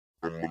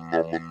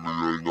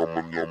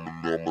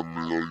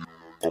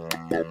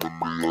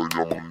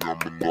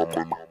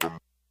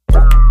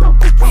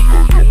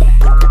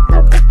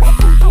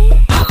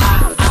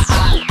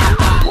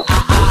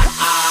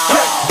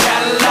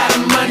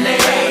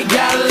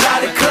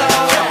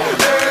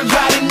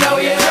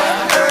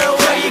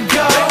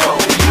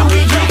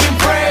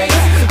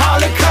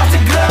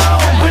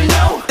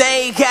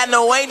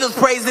No angels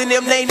praising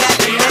them, they not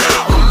the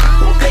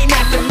man. They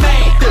not the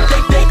man.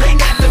 They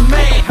not the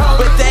man.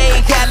 But they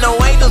ain't got no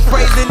angels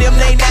praising them,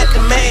 they not the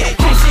man.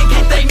 Can't shit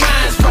get they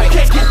minds right.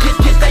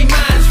 Get they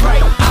minds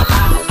right.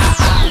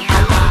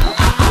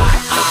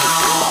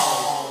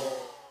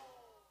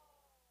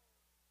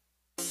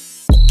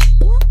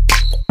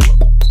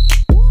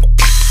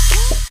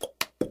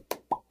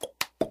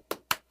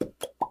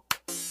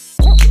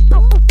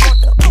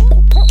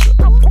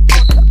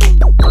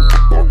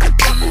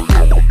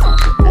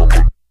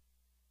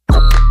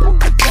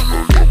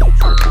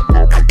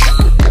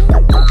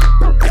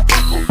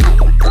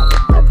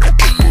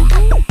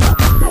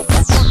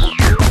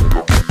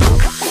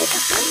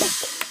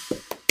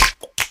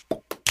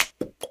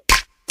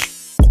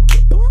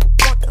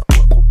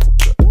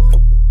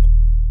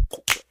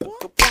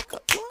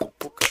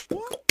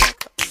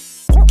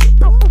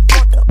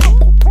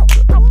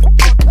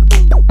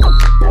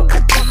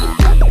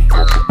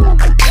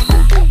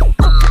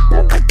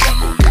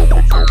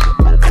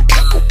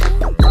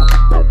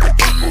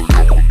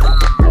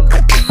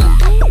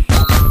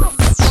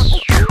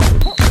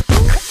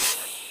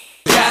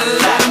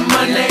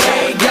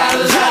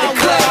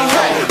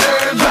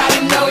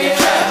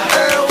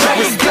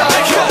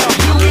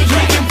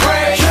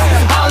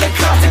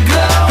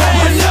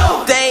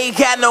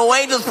 No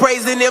angels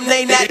praising them,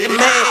 they not the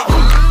man.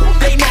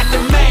 They not the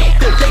man.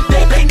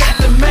 They not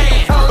the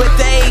man. But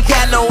they ain't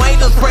got no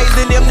angels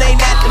praising them, they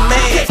not the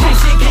man. Can't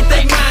shit get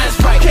they minds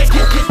right.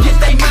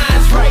 Get they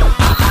minds right.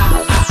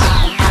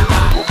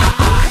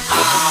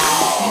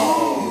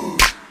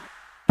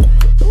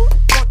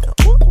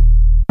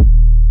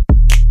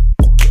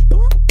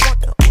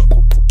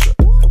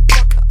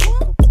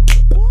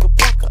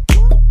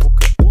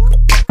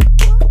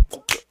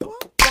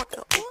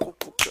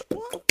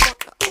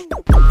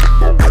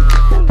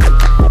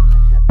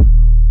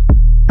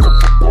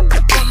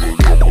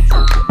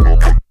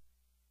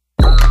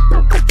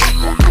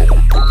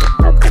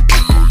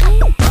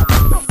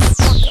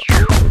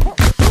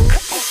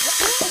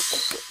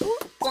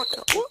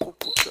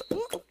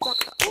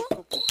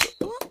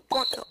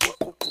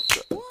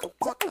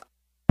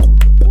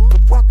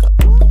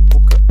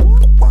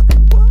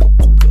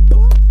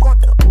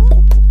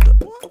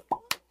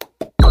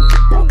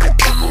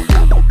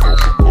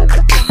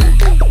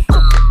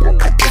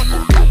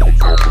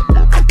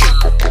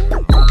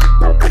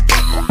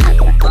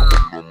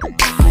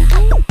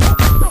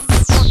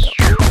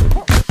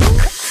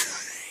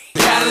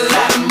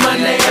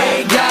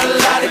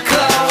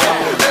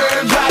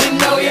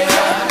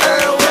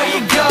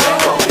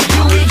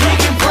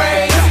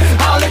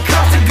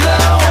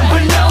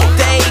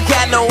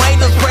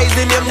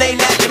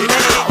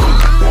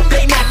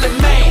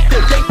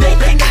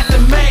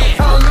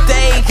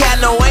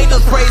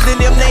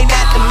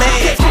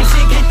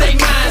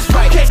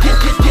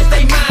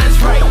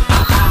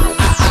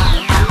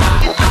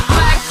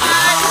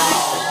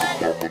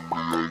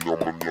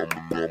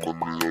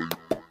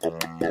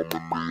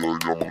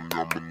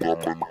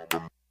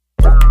 I'm